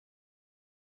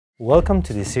Welcome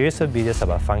to this series of videos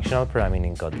about functional programming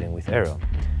in Kotlin with Arrow.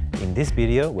 In this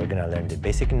video, we're going to learn the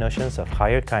basic notions of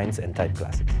higher kinds and type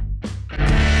classes.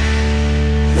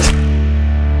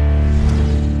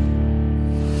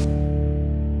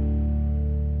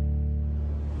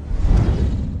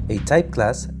 A type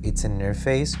class is an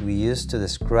interface we use to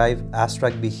describe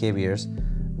abstract behaviors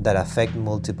that affect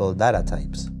multiple data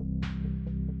types.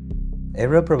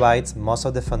 Arrow provides most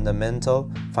of the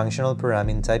fundamental functional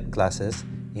programming type classes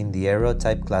in the Arrow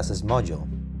Typeclasses module.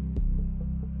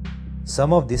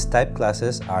 Some of these type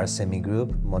classes are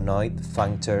semigroup, monoid,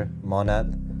 functor,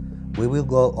 monad. We will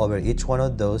go over each one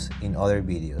of those in other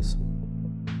videos.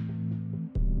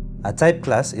 A type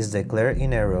class is declared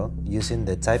in Arrow using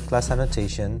the type class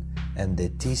annotation and the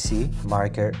TC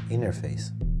marker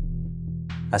interface.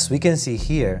 As we can see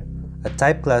here, a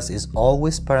type class is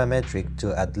always parametric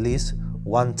to at least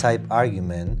one type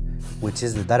argument, which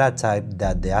is the data type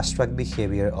that the abstract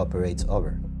behavior operates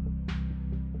over.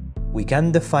 We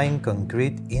can define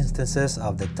concrete instances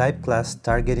of the type class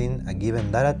targeting a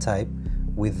given data type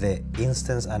with the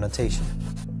instance annotation.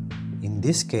 In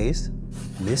this case,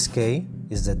 list k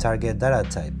is the target data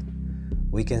type.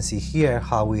 We can see here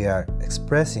how we are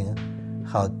expressing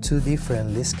how two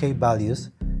different list k values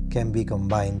can be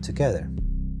combined together.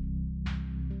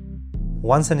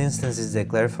 Once an instance is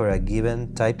declared for a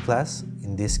given type class,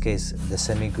 in this case the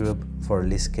semigroup for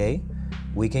list k,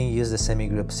 we can use the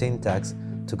semigroup syntax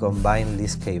to combine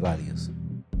list k values.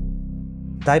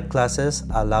 Type classes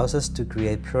allows us to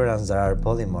create programs that are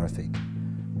polymorphic.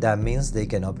 That means they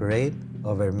can operate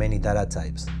over many data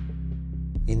types.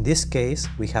 In this case,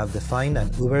 we have defined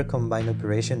an uber combine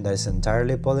operation that is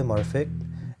entirely polymorphic,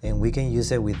 and we can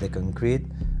use it with the concrete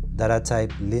data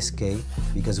type list k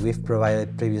because we've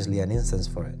provided previously an instance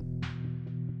for it.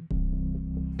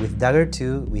 With Dagger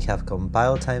 2, we have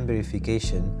compile time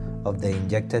verification of the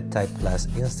injected type class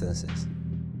instances.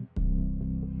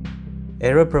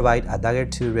 Arrow provides a Dagger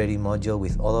 2 ready module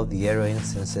with all of the Arrow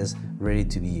instances ready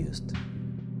to be used.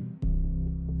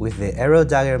 With the Arrow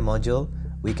Dagger module,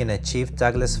 we can achieve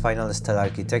Tagless Final style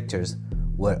architectures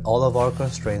where all of our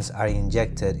constraints are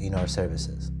injected in our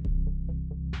services.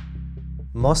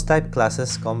 Most type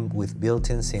classes come with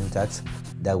built-in syntax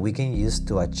that we can use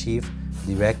to achieve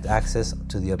direct access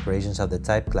to the operations of the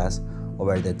type class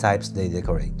over the types they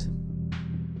decorate.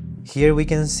 Here we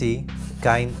can see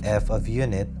kind f of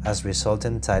unit as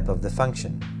resultant type of the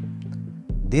function.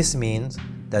 This means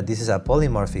that this is a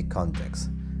polymorphic context,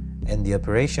 and the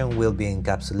operation will be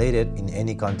encapsulated in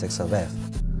any context of f.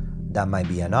 That might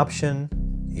be an option,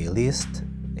 a list,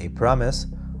 a promise,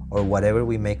 or whatever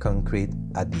we make concrete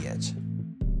at the edge.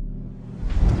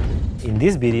 In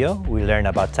this video, we learn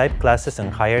about type classes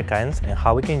and higher kinds and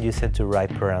how we can use it to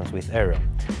write programs with Arrow.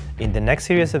 In the next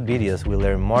series of videos, we'll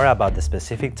learn more about the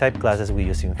specific type classes we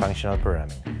use in functional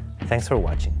programming. Thanks for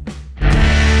watching.